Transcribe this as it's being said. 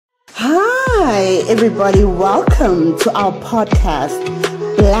Hi, everybody. Welcome to our podcast,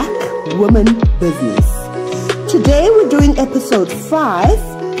 Black Woman Business. Today we're doing episode 5,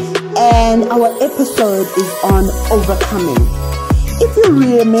 and our episode is on overcoming. If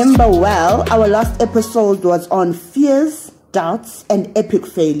you remember well, our last episode was on fears, doubts, and epic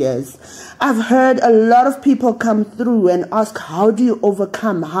failures. I've heard a lot of people come through and ask, how do you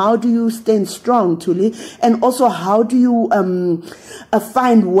overcome? How do you stand strong, Tuli? And also, how do you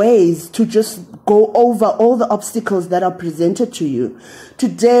find ways to just go over all the obstacles that are presented to you?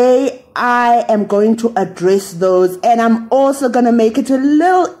 Today, I am going to address those, and I'm also going to make it a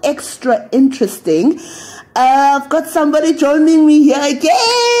little extra interesting. I've got somebody joining me here again.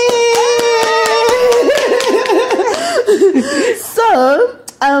 So,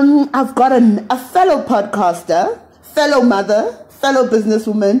 I've got a fellow podcaster, fellow mother, fellow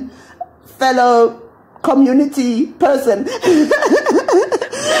businesswoman, fellow community person,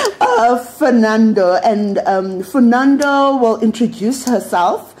 Fernando. And Fernando will introduce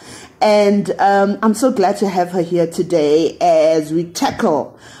herself. And I'm so glad to have her here today as we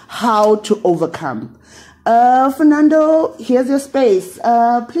tackle how to overcome. Fernando, here's your space.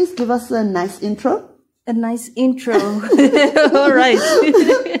 Please give us a nice intro. A nice intro. All right.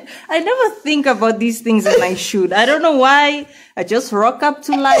 I never think about these things and I should. I don't know why. I just rock up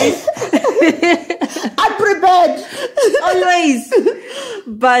to life. I'm prepared. Always.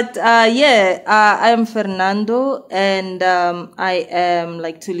 But I am Fernando, and I am,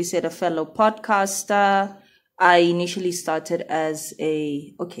 like Tuli said, a fellow podcaster. I initially started as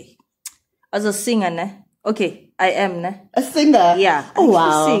a singer, ne? Okay, I am, ne? A singer? Yeah. Oh,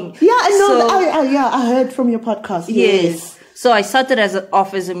 wow. Sing. Yeah, I know. I heard from your podcast. Yes. So I started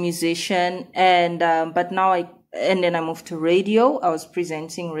off as a musician, and but now then I moved to radio. I was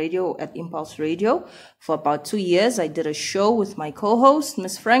presenting radio at Impulse Radio for about 2 years. I did a show with my co-host,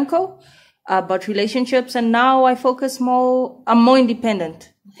 Miss Franco, about relationships, and now I focus more. I'm more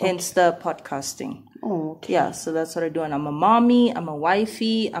independent, hence the podcasting. Oh, okay. Yeah, so that's what I do. And I'm a mommy, I'm a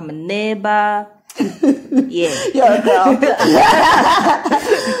wifey, I'm a neighbor. Yeah. You're a girl.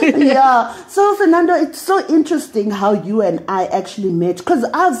 Yeah. So, Fernando, it's so interesting how you and I actually met, because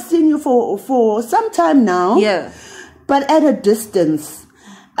I've seen you for some time now. Yeah. But at a distance.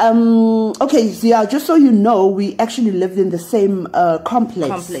 Just so you know, we actually lived in the same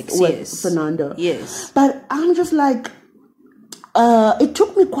complex with yes. Fernando. Yes. But I'm just like, it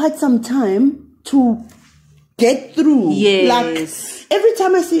took me quite some time to get through. Yes. Like, every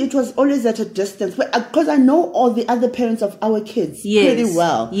time I see it was always at a distance, because I know all the other parents of our kids pretty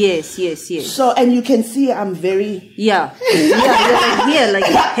well. Yes. So, and you can see I'm very... Yeah. You're like here, like,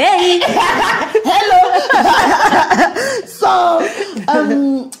 hey! Hello! So,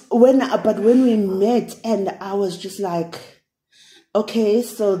 when we met, and I was just like, okay,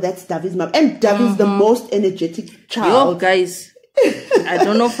 so that's David's mom. And David's the most energetic child. Yo, guys... I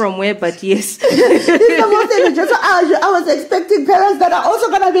don't know from where, but yes. He's the most energetic. So I was expecting parents that are also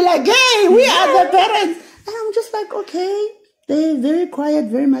going to be like, hey, we are the parents. And I'm just like, okay. They're very quiet,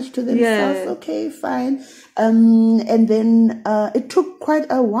 very much to themselves. Yeah. Okay, fine. And then it took quite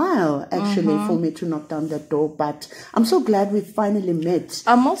a while, actually, for me to knock down that door. But I'm so glad we finally met.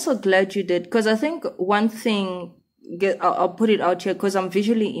 I'm also glad you did, because I think one thing, I'll put it out here, because I'm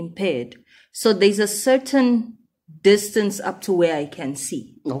visually impaired. So there's a certain distance up to where I can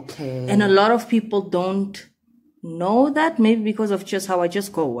see. Okay. And a lot of people don't know that, maybe because of just how I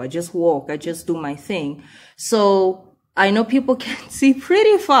just go. I just walk. I just do my thing. So I know people can see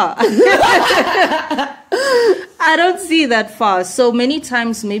pretty far. I don't see that far. So many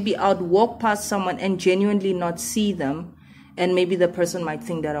times maybe I'd walk past someone and genuinely not see them. And maybe the person might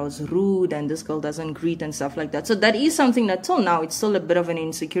think that I was rude and this girl doesn't greet and stuff like that. So that is something that till now, it's still a bit of an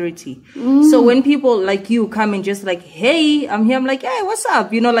insecurity. So when people like you come and just like, hey, I'm here. I'm like, hey, what's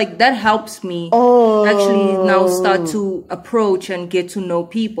up? You know, like that helps me actually now start to approach and get to know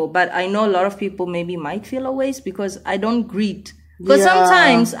people. But I know a lot of people maybe might feel a ways because I don't greet. Because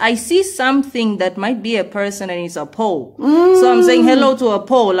sometimes I see something that might be a person and it's a pole. So I'm saying hello to a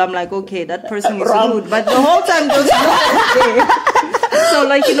pole. I'm like, okay, that person is rude. But the whole time goes there. So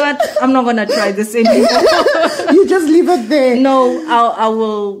like, you know what? I'm not going to try this anymore. You just leave it there. No, I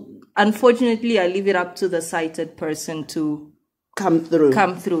will. Unfortunately, I leave it up to the sighted person to come through.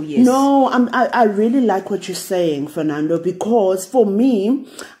 Yes. No, I really like what you're saying, Fernando, because for me,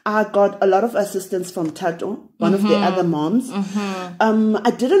 I got a lot of assistance from Tato, one of the other moms.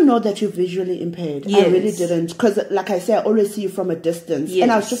 I didn't know that you're visually impaired. Yes. I really didn't, because like I say, I always see you from a distance. Yes.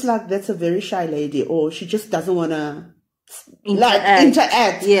 And I was just like, that's a very shy lady, or she just doesn't want to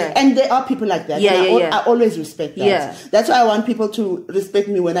interact. Yeah. And there are people like that. Yeah, and I always respect that. Yeah. That's why I want people to respect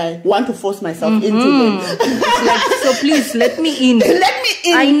me when I want to force myself into them. It's like, so please let me in. Let me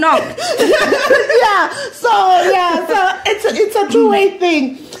in. I knocked. So it's a two-way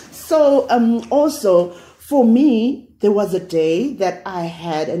thing. So also for me, there was a day that I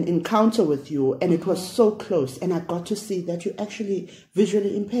had an encounter with you, and it was so close, and I got to see that you're actually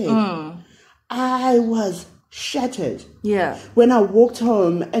visually impaired. I was shattered. Yeah. When I walked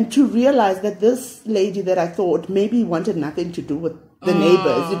home, and to realize that this lady that I thought maybe wanted nothing to do with the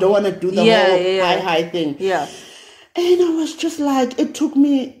neighbors, you don't want to do the whole high thing. Yeah. And I was just like, it took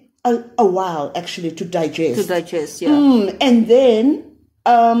me a while actually to digest. And then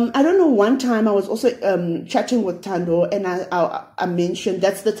I don't know, one time I was also chatting with Tando, and I mentioned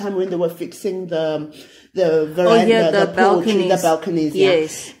that's the time when they were fixing the veranda, the balconies.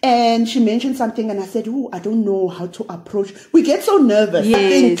 Yes. And she mentioned something, and I said, I don't know how to approach. We get so nervous, I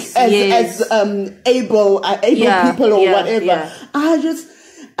think, as able people or whatever. Yeah.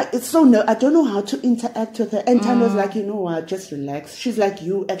 It's so I don't know how to interact with her. And Tando was like, you know what, just relax. She's like,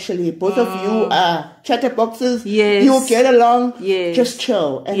 you actually, both of you are chatterboxes. Yes. You get along. Yes. Just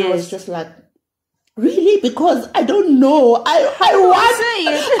chill. And I was just like, really? Because I don't know. I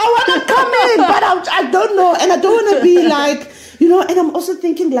want to come in, but I don't know. And I don't want to be like, and I'm also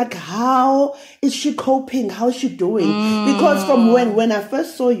thinking like, how is she coping? How is she doing? Because from when I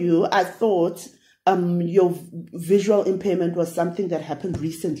first saw you, I thought your visual impairment was something that happened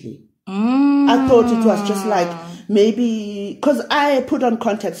recently. I thought it was just like maybe because I put on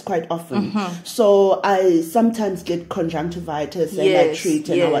contacts quite often, so I sometimes get conjunctivitis and I treat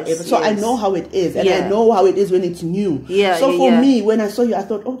and whatever. So I know how it is, and I know how it is when it's new. So for me, when I saw you, I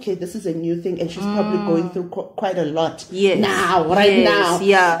thought, okay, this is a new thing, and she's probably going through quite a lot now.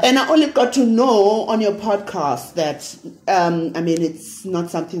 Yeah. And I only got to know on your podcast that it's not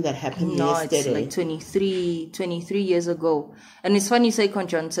something that happened yesterday. It's like 23 years ago. And it's funny you say Oh,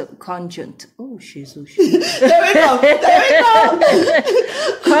 she's. There we go.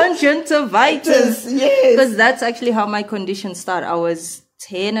 Conjunctivitis. Yes. Because that's actually how my condition started. I was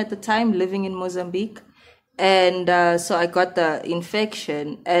 10 at the time, living in Mozambique. And so I got the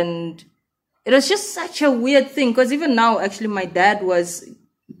infection. And it was just such a weird thing. Because even now, actually, my dad was...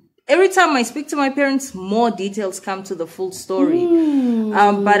 Every time I speak to my parents, more details come to the full story.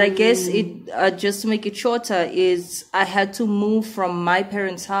 But I guess just to make it shorter, is I had to move from my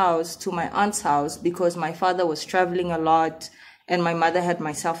parents' house to my aunt's house because my father was traveling a lot, and my mother had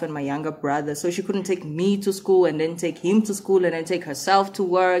myself and my younger brother. So she couldn't take me to school and then take him to school and then take herself to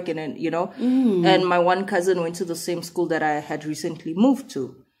work. And then, and my one cousin went to the same school that I had recently moved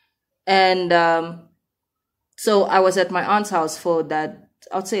to. And so I was at my aunt's house for that.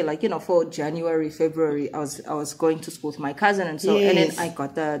 I'd say for January, February, I was going to school with my cousin, and so and then I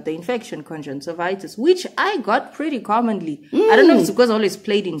got the infection, conjunctivitis, which I got pretty commonly. I don't know if it's because I always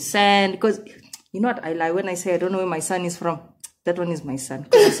played in sand, because you know what, I lie when I say I don't know where my son is from. That one is my son,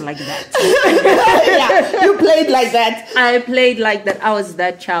 because it's like that. You played like that. I played like that. I was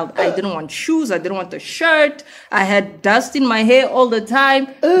that child. I didn't want shoes. I didn't want a shirt. I had dust in my hair all the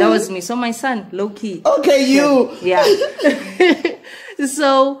time. That was me. So my son, low key. Okay, you. Yeah.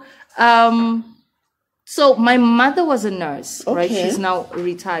 So my mother was a nurse, right? She's now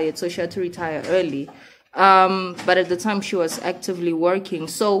retired, so she had to retire early. But at the time she was actively working.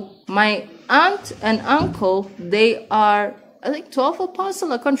 So my aunt and uncle, they are, I think, 12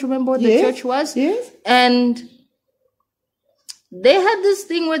 Apostle. I can't remember what the church was. Yes. And they had this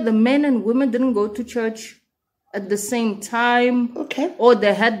thing where the men and women didn't go to church at the same time. Okay. Or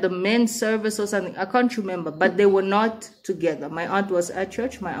they had the men's service or something. I can't remember, but they were not together. My aunt was at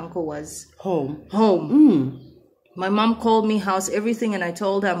church. My uncle was home. My mom called me, how's everything? And I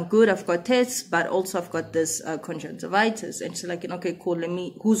told her, I'm good. I've got tests, but also I've got this conjunctivitis. And she's like, okay, cool.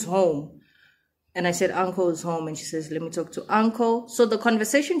 Who's home? And I said, uncle is home. And she says, let me talk to uncle. So the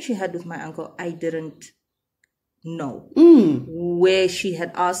conversation she had with my uncle, I didn't know. Where she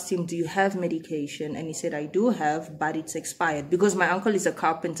had asked him, do you have medication? And he said, I do have, but it's expired. Because my uncle is a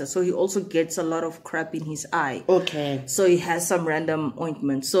carpenter, so he also gets a lot of crap in his eye. Okay. So he has some random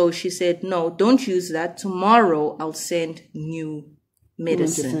ointment. So she said, no, don't use that. Tomorrow I'll send new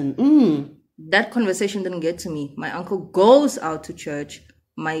medicine. That conversation didn't get to me. My uncle goes out to church.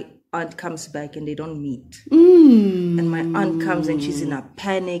 My aunt comes back and they don't meet. And my aunt comes and she's in a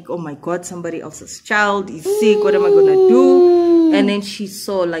panic. Oh my God, somebody else's child is sick. What am I going to do? And then she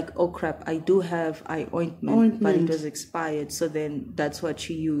saw like, oh crap, I do have eye ointment, but it was expired. So then that's what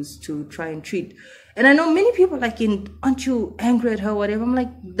she used to try and treat. And I know many people like, aren't you angry at her, whatever? I'm like,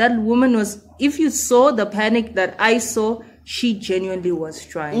 that woman was, if you saw the panic that I saw, she genuinely was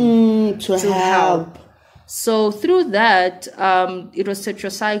trying to help. So through that, it was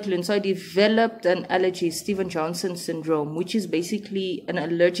tetracycline. So I developed an allergy, Stevens-Johnson syndrome, which is basically an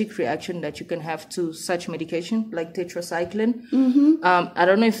allergic reaction that you can have to such medication like tetracycline. I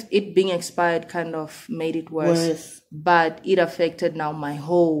don't know if it being expired kind of made it worse. But it affected now my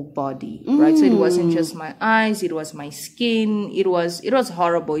whole body, right? So it wasn't just my eyes, it was my skin. It was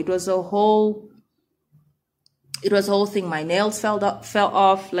horrible. It was a whole thing. My nails fell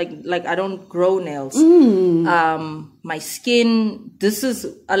off. Like I don't grow nails. My skin.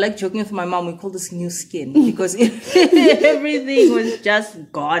 I like joking with my mom. We call this new skin because everything was just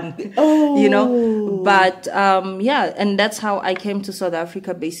gone. You know. But yeah, and that's how I came to South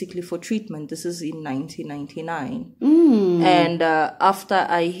Africa basically for treatment. This is in 1999, and after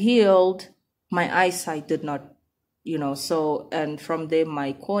I healed, my eyesight did not. You know, so, and from there,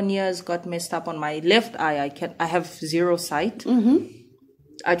 my corneas got messed up on my left eye. I have zero sight.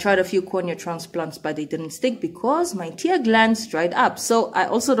 I tried a few cornea transplants, but they didn't stick because my tear glands dried up. So I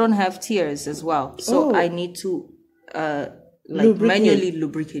also don't have tears as well. So I need to, manually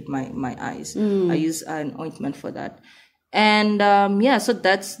lubricate my eyes. I use an ointment for that. And yeah, so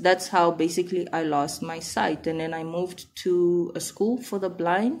that's how basically I lost my sight. And then I moved to a school for the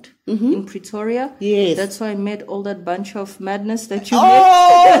blind in Pretoria. Yes. That's why I met all that bunch of madness that you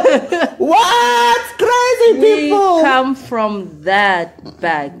met. What? Crazy people! We come from that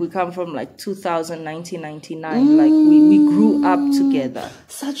back. We come from like 2000, 1999. Like we grew up together.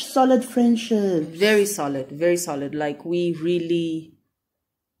 Such solid friendship. Very solid, very solid. Like we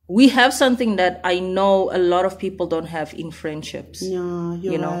have something that I know a lot of people don't have in friendships. Yeah,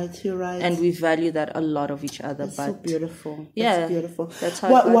 you're right. And we value that a lot of each other. That's but so beautiful. Yeah, that's beautiful. That's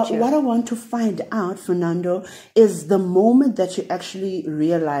how what I want to find out, Fernando, is the moment that you actually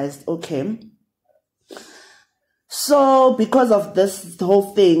realized, okay, so because of this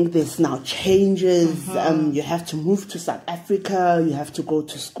whole thing, there's now changes. You have to move to South Africa. You have to go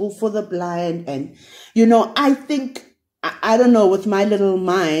to school for the blind. And, you know, I think, I don't know, with my little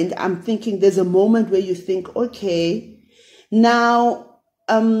mind, I'm thinking there's a moment where you think, okay, now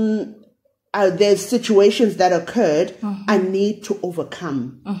there's situations that occurred I need to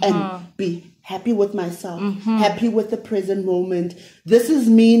overcome and be happy with myself, happy with the present moment. This is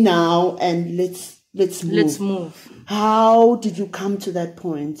me now, and let's move. Let's move. How did you come to that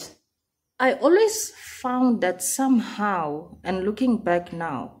point? I always found that somehow, and looking back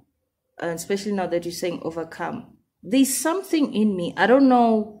now, and especially now that you're saying overcome, there's something in me. I don't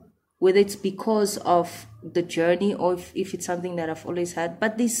know whether it's because of the journey or if it's something that I've always had,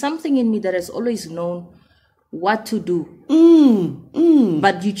 but there's something in me that has always known what to do.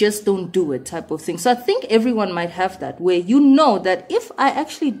 But you just don't do it type of thing. So I think everyone might have that, where you know that if I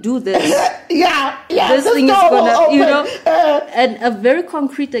actually do this, this thing is gonna, you know. And a very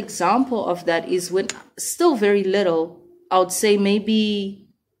concrete example of that is when still very little, I would say maybe,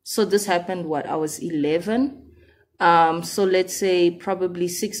 so this happened, I was 11. So let's say probably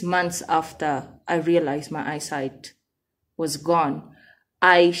 6 months after I realized my eyesight was gone,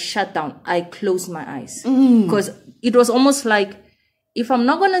 I shut down. I closed my eyes because it was almost like, if I'm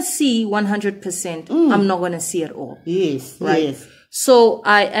not going to see 100%, I'm not going to see at all. Yes. Right. Yes. So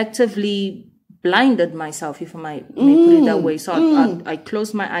I actively blinded myself, if I may put it that way. So I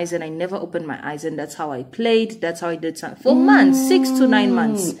closed my eyes and I never opened my eyes. And that's how I played. That's how I did something for months, 6 to 9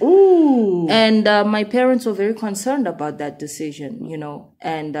 months. And my parents were very concerned about that decision, you know,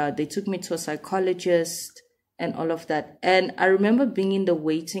 and they took me to a psychologist and all of that. And I remember being in the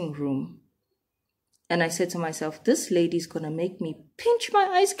waiting room. And I said to myself, this lady's going to make me pinch my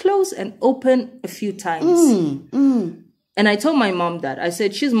eyes closed and open a few times. And I told my mom that. I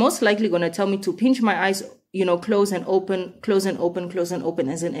said, she's most likely going to tell me to pinch my eyes, you know, close and open, close and open, close and open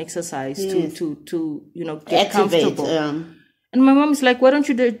as an exercise to you know, get activate, comfortable. And my mom is like, why don't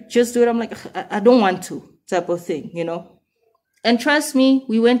you just do it? I'm like, I don't want to, type of thing, you know. And trust me,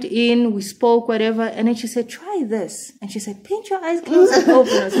 we went in, we spoke, whatever. And then she said, try this. And she said, pinch your eyes close and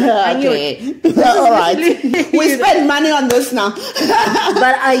open. I was like, I knew it. All right. We spend money on this now.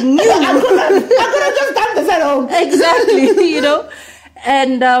 But I knew. I could have just done this at home. Exactly, you know.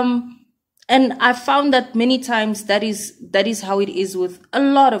 And I found that many times that is how it is with a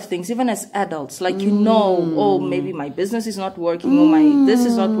lot of things, even as adults. Like, you know, oh, maybe my business is not working or my this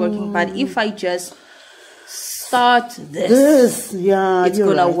is not working. But if I just start this, it's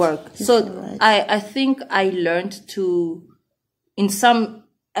gonna work. So I think I learned to, in some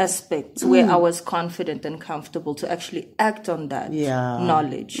aspects where I was confident and comfortable, to actually act on that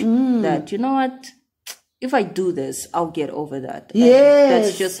knowledge that, you know what, if I do this, I'll get over that. Yes. And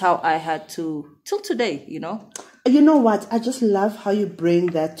that's just how I had to, till today, you know. You know what? I just love how you bring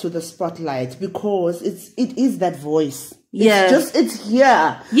that to the spotlight, because it is that voice. It's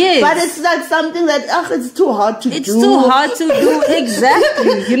here. Yes. But it's like something that, it's too hard to do. It's too hard to do.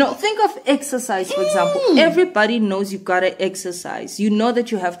 Exactly. Think of exercise, for example. Everybody knows you gotta exercise. You know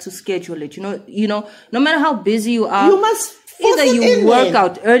that you have to schedule it. No matter how busy you are, you must either you work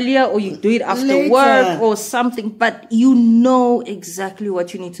out earlier or you do it after work or something, but you know exactly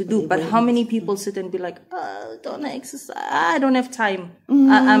what you need to do. But how many people sit and be like, don't exercise, I don't have time,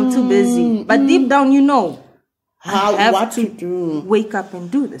 I'm too busy. But deep down, what to do. Wake up and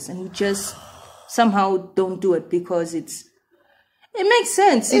do this, and you just somehow don't do it because it makes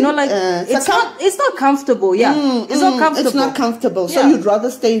sense, it's not comfortable. It's not comfortable. It's not comfortable. So you'd rather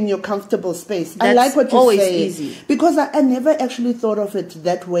stay in your comfortable space. I like what you always say. Easy. Because I never actually thought of it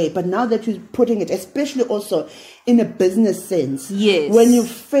that way. But now that you're putting it, especially also in a business sense, when you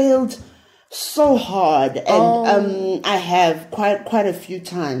failed so hard, and I have quite a few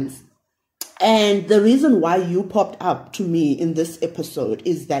times. And the reason why you popped up to me in this episode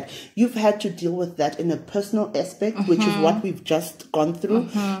is that you've had to deal with that in a personal aspect, which is what we've just gone through,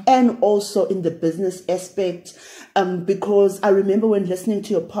 and also in the business aspect. Because I remember when listening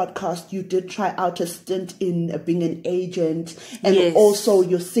to your podcast, you did try out a stint in being an agent, and also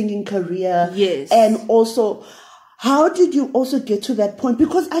your singing career. Yes. And also, how did you also get to that point?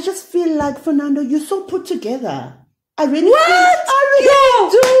 Because I just feel like, Fernando, you're so put together. I really do. You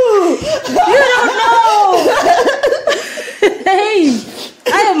don't know. Hey,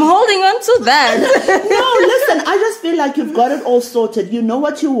 I am holding on to that. No, listen, I just feel like you've got it all sorted. You know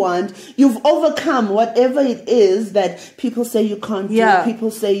what you want. You've overcome whatever it is that people say you can't do.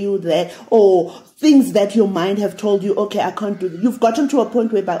 People say you there, or things that your mind have told you, okay, I can't do that. You've gotten to a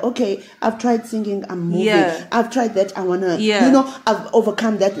point whereby, okay, I've tried singing, I'm moving. I've tried that, I want to, I've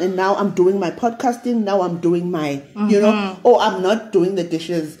overcome that, and now I'm doing my podcasting, now I'm doing my, I'm not doing the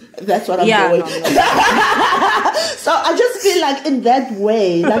dishes. That's what I'm doing. No. So I just feel like in that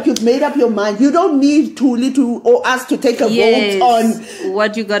way, like you've made up your mind. You don't need Thuli or us to take a vote on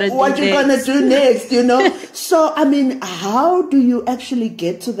what you gotta do next, So, I mean, how do you actually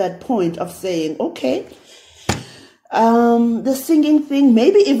get to that point of saying, okay, the singing thing,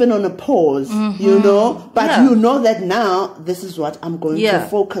 maybe even on a pause, but you know that now this is what I'm going to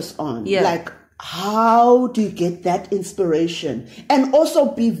focus on. Like, how do you get that inspiration and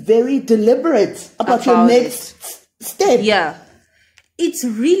also be very deliberate about your next step? Yeah, it's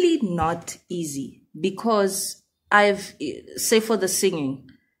really not easy, because say for the singing,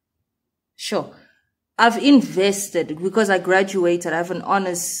 I've invested, because I graduated. I have an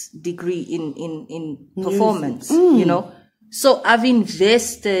honors degree in performance, So I've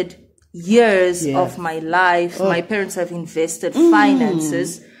invested years of my life. My parents have invested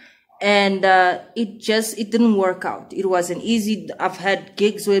finances, and it didn't work out. It wasn't easy. I've had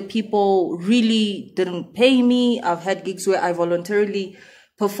gigs where people really didn't pay me. I've had gigs where I voluntarily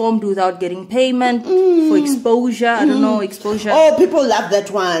performed without getting payment for exposure. I don't know, exposure. Oh, people love that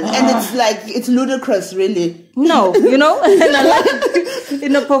one. And it's like, it's ludicrous, really. No, and I like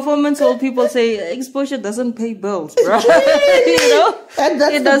in a performance hall, people say exposure doesn't pay bills, bro.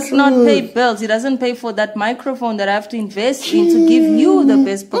 It does not pay bills. It doesn't pay for that microphone that I have to invest in to give you the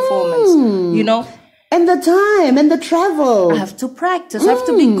best performance, And the time and the travel. I have to practice. I have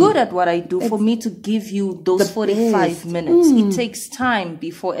to be good at what I do for me to give you those 45 minutes. It takes time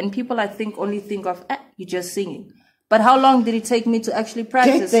before, and people only think of, you're just singing. But how long did it take me to actually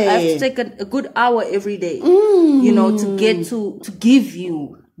practice? I have to take a good hour every day, to get to give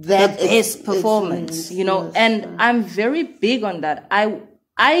you the best performance, and I'm very big on that.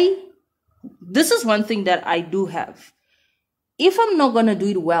 This is one thing that I do have. If I'm not going to do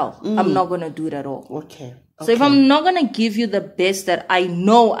it well, I'm not going to do it at all. Okay. So if I'm not going to give you the best that I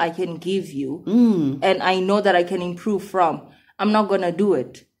know I can give you, and I know that I can improve from, I'm not going to do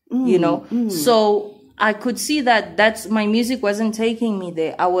it, So I could see that my music wasn't taking me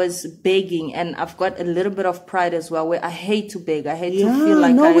there. I was begging, and I've got a little bit of pride as well, where I hate to beg. I hate to feel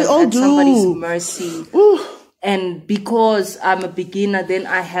like I am at somebody's mercy. And because I'm a beginner, then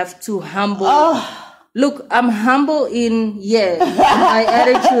I have to humble. Look, I'm humble in, my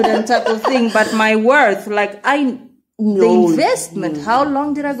attitude and type of thing, but my worth, the investment, how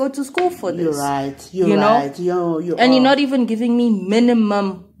long did I go to school for this? You're right. You're right. And you're not even giving me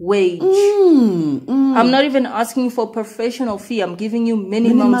minimum wage. I'm not even asking for professional fee. I'm giving you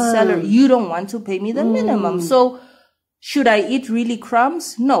minimum salary. You don't want to pay me the minimum. So should I eat really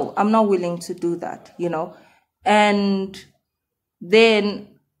crumbs? No, I'm not willing to do that, And then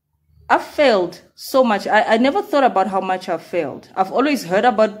I've failed so much. I never thought about how much I've failed. I've always heard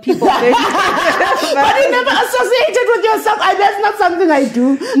about people failing. But you never associated with yourself. That's not something I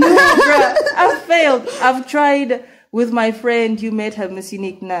do. No, bruh. I've failed. I've tried with my friend. You met her, Miss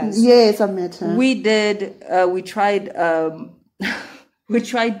Unique Nas. Yes, I met her. We tried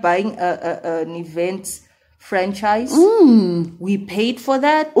buying an event franchise. We paid for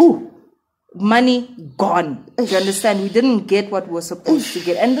that. Ooh. Money gone. Do you understand? We didn't get what we were supposed to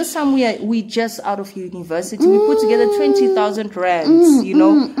get. And this time we just out of university. We put together 20,000 rands.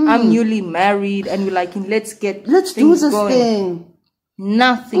 I'm newly married, and we're like, let's do this going. Thing.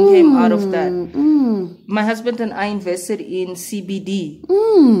 Nothing came out of that. My husband and I invested in CBD.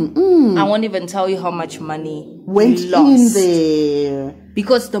 I won't even tell you how much money went we lost in there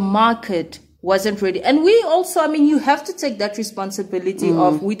because the market wasn't ready. And we also, you have to take that responsibility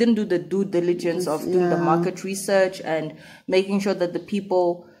of, we didn't do the due diligence of doing the market research and making sure that the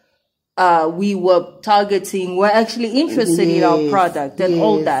people we were targeting were actually interested in our product and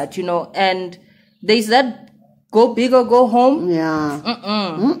all that, and there's that go big or go home. Yeah.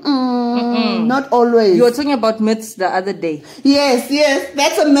 Not always. You were talking about myths the other day. Yes,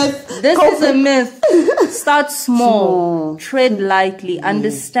 that's a myth. This is a myth. Start small, tread lightly,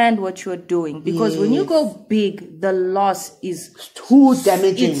 understand what you're doing. Because when you go big, the loss is too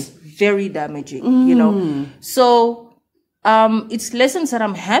damaging. It's very damaging, So it's lessons that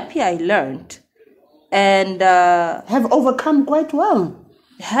I'm happy I learned and have overcome quite well.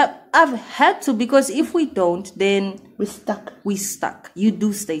 I've had to, because if we don't, then we're stuck. You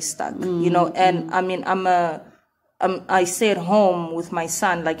do stay stuck, and I stay at home with my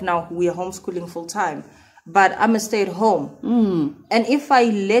son. Like now we are homeschooling full time, but I'm a stay at home. And if I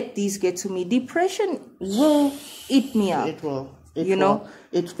let these get to me, depression will eat me up. It will.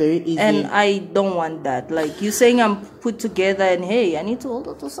 It's very easy. And I don't want that. Like you saying I'm put together and hey, I need to hold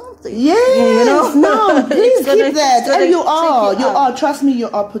on to something. Yes, no, please keep that. And you are. Trust me, you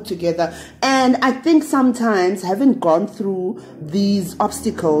are put together. And I think sometimes having gone through these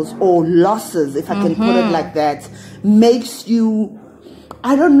obstacles or losses, if I can put it like that, makes you,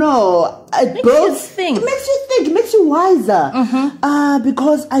 I don't know, it makes you think, it makes you wiser.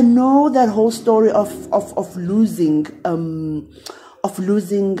 Because I know that whole story of losing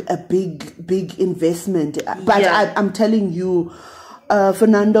a big investment, but I'm telling you,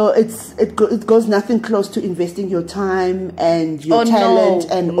 Fernando, it goes nothing close to investing your time and your talent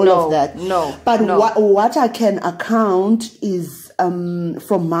and all of that. But what I can account is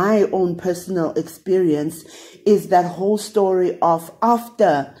from my own personal experience is that whole story of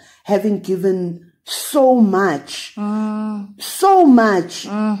after having given so much, and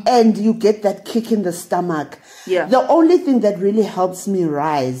you get that kick in the stomach. The only thing that really helps me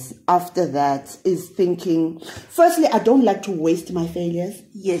rise after that is thinking, firstly, I don't like to waste my failures.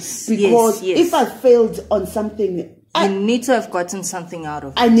 Because if I failed on something, you need to have gotten something out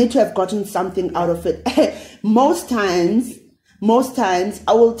of it. I need to have gotten something out of it. Most times,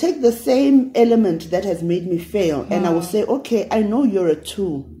 I will take the same element that has made me fail and I will say, okay, I know you're a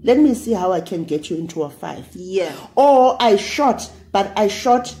 2. Let me see how I can get you into a 5. Or I shot a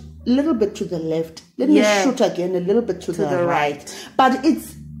little bit to the left. Let me shoot again a little bit to the right. But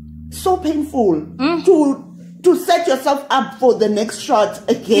it's so painful to set yourself up for the next shot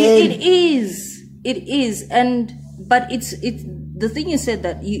again. It is. But it's the thing you said,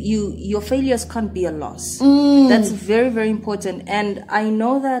 that your failures can't be a loss. That's very, very important. And I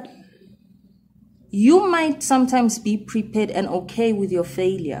know that you might sometimes be prepared and okay with your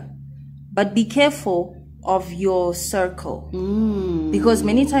failure, but be careful of your circle, because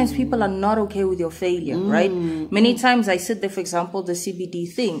many times people are not okay with your failure, right? Many times I said there, for example, the CBD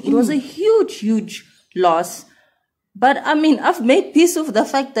thing, it was a huge loss. But I've made peace with the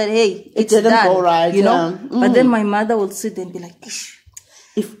fact that, hey, it didn't go right, But then my mother will sit there and be like,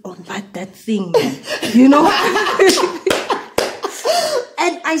 if only that thing, man,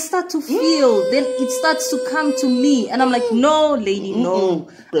 And I start to feel, then it starts to come to me. And I'm like, no, lady, no,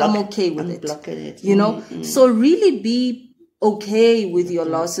 I'm okay with it. Blocking it. So really be okay with your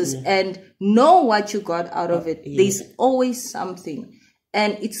losses and know what you got out of it. There's always something.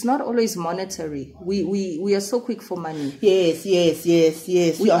 And it's not always monetary. We are so quick for money. Yes.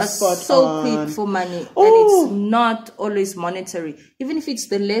 We are so quick for money. And it's not always monetary. Even if it's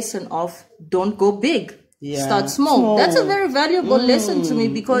the lesson of don't go big. Start small. That's a very valuable lesson to me,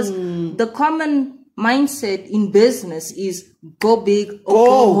 because the common mindset in business is go big or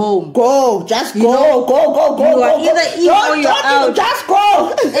go home. Go. Just go. Go. You are either in or you're out. Just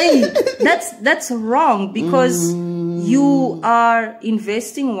go. Hey, that's wrong, because you are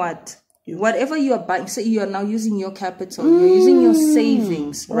investing what? whatever you are buying, say you are now using your capital, you're using your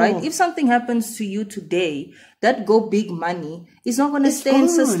savings, right? If something happens to you today, that go big money is not going to stay and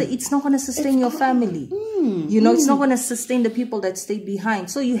sustain. It's not going to sustain your family. It's not going to sustain the people that stay behind.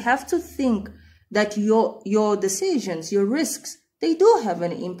 So you have to think that your decisions, your risks, they do have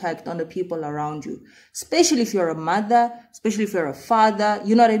an impact on the people around you, especially if you're a mother, especially if you're a father,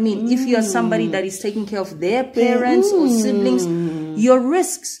 you know what I mean? If you're somebody that is taking care of their parents or siblings, your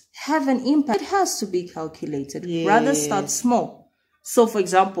risks have an impact. It has to be calculated. Rather start small. So for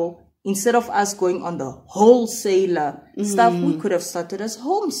example, instead of us going on the wholesaler stuff, we could have started as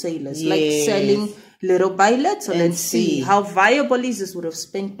wholesalers, like selling little by little and see how viable is this. Would have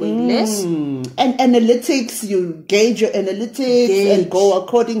spent way less. And analytics, you gauge your analytics and go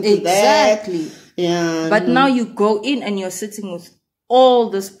according to that. Exactly. Yeah. But now you go in and you're sitting with all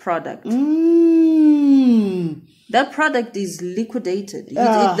this product. That product is liquidated.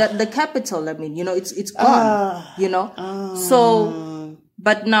 The capital, I mean, it's gone, So,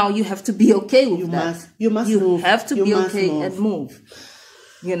 but now you have to be okay with that. You must you move. have to be okay move. and move.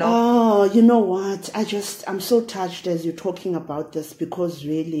 Oh, you know what? I'm so touched as you're talking about this, because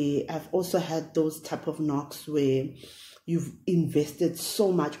really I've also had those type of knocks where you've invested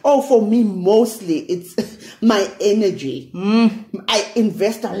so much. Oh, for me, mostly it's my energy. I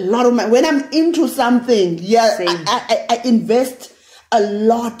invest a lot of when I'm into something. I invest a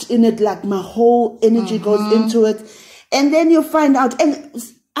lot in it. Like my whole energy goes into it. And then you find out, and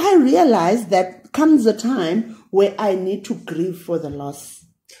I realize that comes a time where I need to grieve for the loss.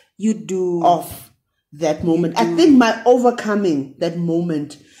 You do. Of that moment. I think my overcoming that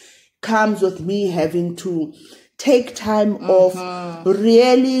moment comes with me having to take time off,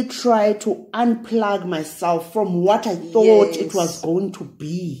 really try to unplug myself from what I thought it was going to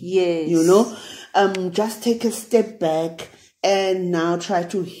be. Just take a step back and now try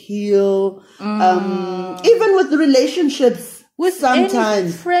to heal. Even with the relationships. With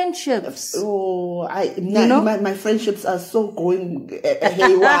sometimes friendships. My friendships are so going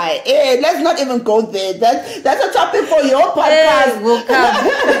haywire. Let's not even go there. That's a topic for your podcast. We'll come.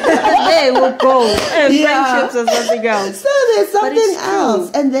 We'll go. Friendships or something else. So there's something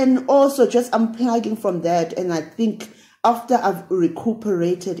else. And then also just unplugging from that. And I think after I've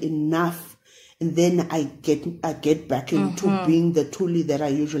recuperated enough, and then I get back into being the Thuli that I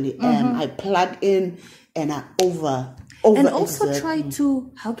usually am. I plug in and I and also try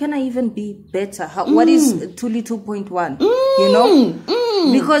to, how can I even be better? What is Thuli 2.1?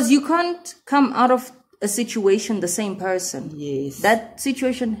 Because you can't come out of a situation the same person. Yes. That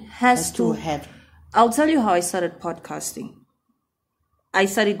situation has to have. I'll tell you how I started podcasting. I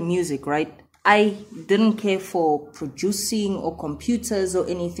studied music, right? I didn't care for producing or computers or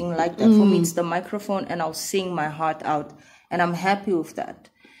anything like that. For me, it's the microphone and I'll sing my heart out. And I'm happy with that.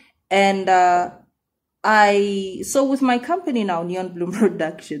 And, so with my company now, Neon Bloom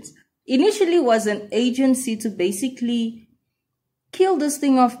Productions, initially was an agency to basically kill this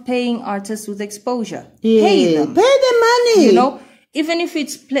thing of paying artists with exposure. Pay them money. Even if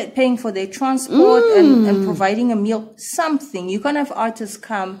it's paying for their transport and providing a meal, something. You can't have artists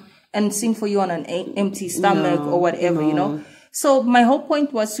come and sing for you on an empty stomach or whatever, So my whole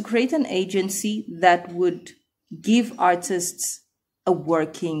point was to create an agency that would give artists a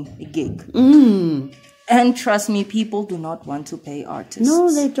working gig. And trust me, people do not want to pay artists.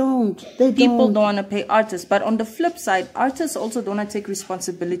 No, they don't. People don't want to pay artists. But on the flip side, artists also don't want to take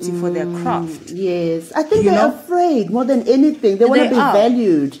responsibility for their craft. Yes. I think they're afraid more than anything. They want to be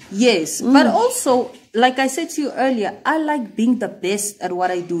valued. Yes. But also, like I said to you earlier, I like being the best at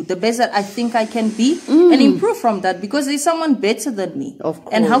what I do, the best that I think I can be, and improve from that, because there's someone better than me. Of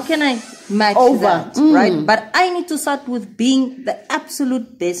course. And how can I match that, right? But I need to start with being the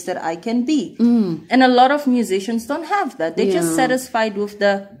absolute best that I can be. And a lot of musicians don't have that. They're just satisfied with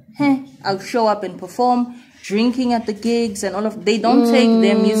the, I'll show up and perform, drinking at the gigs and all of. They don't take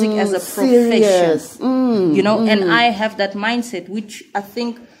their music as a profession, and I have that mindset, which I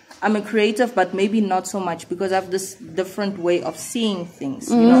think I'm a creative, but maybe not so much, because I have this different way of seeing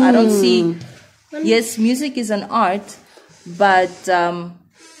things. I don't see, yes, music is an art, but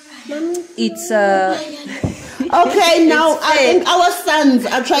it's okay, now I think our sons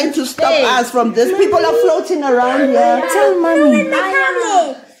are trying to stop us from this. People are floating around here. Tell mommy.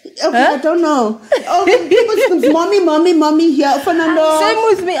 Okay, I don't know. Okay, people, mommy here. Fernando. Same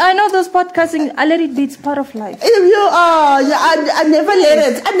with me. I know those podcasting. I let it be. It's part of life. You are. Yeah, I never let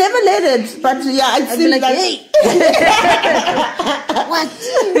it. But yeah, it seems like, hey. What?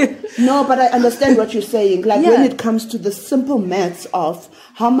 No, but I understand what you're saying. Like Yeah. when it comes to the simple maths of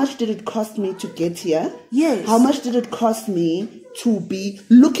how much did it cost me to get here? Yes. How much did it cost me to be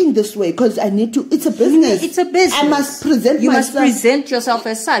looking this way? Because I need to, it's a business. It's a business. I must present You myself. must present yourself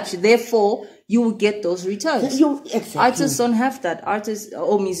as such. Therefore, you will get those returns. Exactly. Artists don't have that. Artists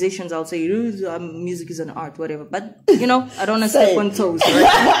or musicians, I'll say, music is an art, whatever. But, you know, I don't want to step on toes,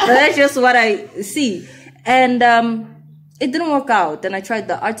 right? But that's just what I see. And it didn't work out. And I tried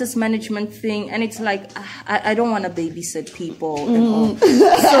the artist management thing. And it's like, I don't want to babysit people and all.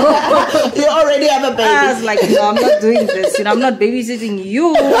 So You already have a baby. I was like, no, I'm not doing this. You know, I'm not babysitting you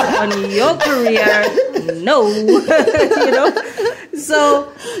on your career. No. You know?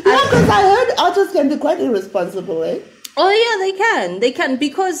 So Yeah, because I heard artists can be quite irresponsible, eh? oh yeah, they can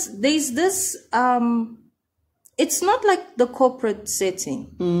because there's this it's not like the corporate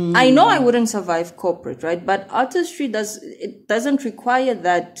setting. I know I wouldn't survive corporate, right? But artistry doesn't require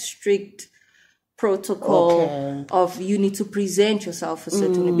that strict protocol of you need to present yourself a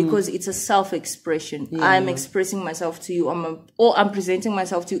certain way because it's a self-expression. I'm expressing myself to you, I'm presenting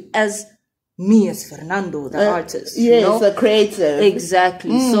myself to you as me as Fernando, the artist. Yes, you know? a creator.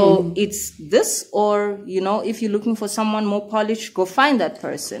 Exactly. So it's this, or, you know, if you're looking for someone more polished, go find that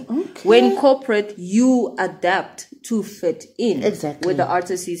person. Okay. When corporate, you adapt to fit in. Exactly. Where the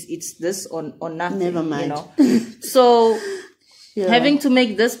artist is, it's this or nothing. Never mind. You know? So having to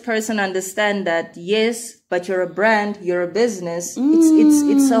make this person understand that, yes, but you're a brand, you're a business.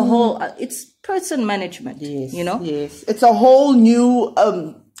 It's a whole, it's person management. Yes, you know? Yes. It's a whole new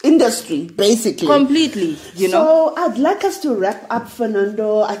industry, basically. Completely, you know? So I'd like us to wrap up,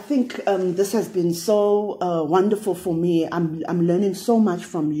 Fernando. I think this has been so wonderful for me. I'm learning so much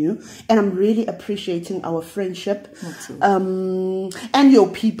from you, and I'm really appreciating our friendship. And your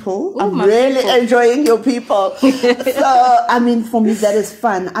people. I'm really enjoying your people. So, I mean, for me, that is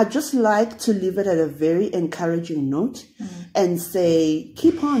fun. I just like to leave it at a very encouraging note and say,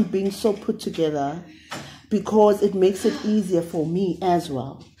 keep on being so put together, because it makes it easier for me as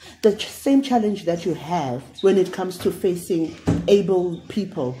well. The same challenge that you have when it comes to facing able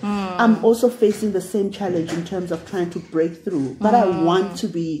people, I'm also facing the same challenge in terms of trying to break through. But I want to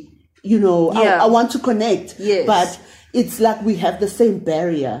be, you know, I want to connect. Yes. But it's like we have the same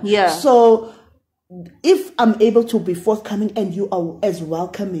barrier. Yeah. So if I'm able to be forthcoming and you are as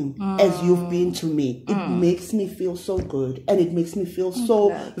welcoming as you've been to me, it makes me feel so good, and it makes me feel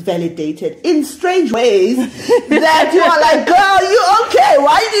so validated in strange ways that you are like, girl, you okay?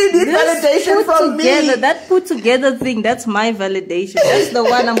 Why do you need validation from me? That put together thing, that's my validation. That's the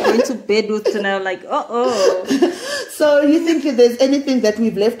one I'm going to bed with tonight. Like, So you think if there's anything that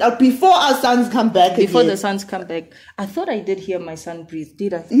we've left out before our sons come back Before again? the sons come back. I thought I did hear my son breathe,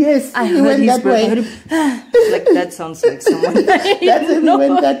 did I? Yes, I he heard went his that breath. way. I heard him, like, that sounds like someone. That's if he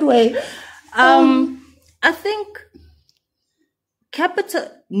went that way. I think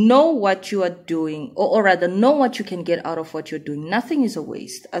know what you are doing, or rather know what you can get out of what you're doing. Nothing is a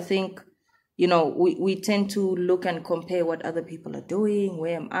waste. I think, you know, we tend to look and compare what other people are doing.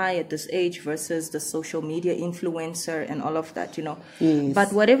 Where am I at this age versus the social media influencer and all of that, you know. Yes.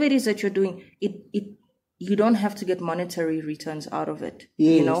 But whatever it is that you're doing, you don't have to get monetary returns out of it.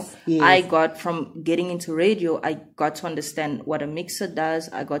 Yes, You know, yes. I got from getting into radio, I got to understand what a mixer does.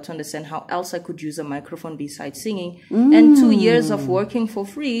 I got to understand how else I could use a microphone besides singing. And 2 years of working for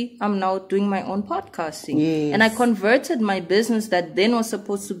free, I'm now doing my own podcasting. Yes. And I converted my business that then was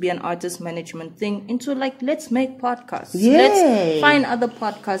supposed to be an artist management thing into like, let's make podcasts. Yay. Let's find other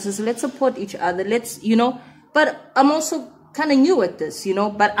podcasters. Let's support each other. Let's, you know, but I'm also kind of new at this, you know,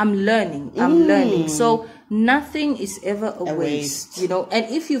 but I'm learning. So nothing is ever a waste, you know, and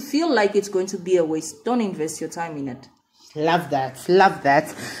if you feel like it's going to be a waste, don't invest your time in it. Love that.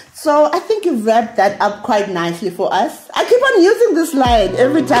 So I think you've wrapped that up quite nicely for us. I keep on using this line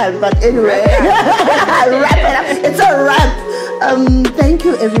every time, but anyway, wrap it up. It's a wrap. Thank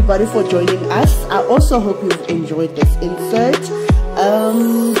you everybody for joining us. I also hope you've enjoyed this insert.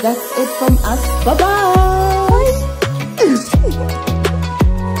 That's it from us. Bye-bye.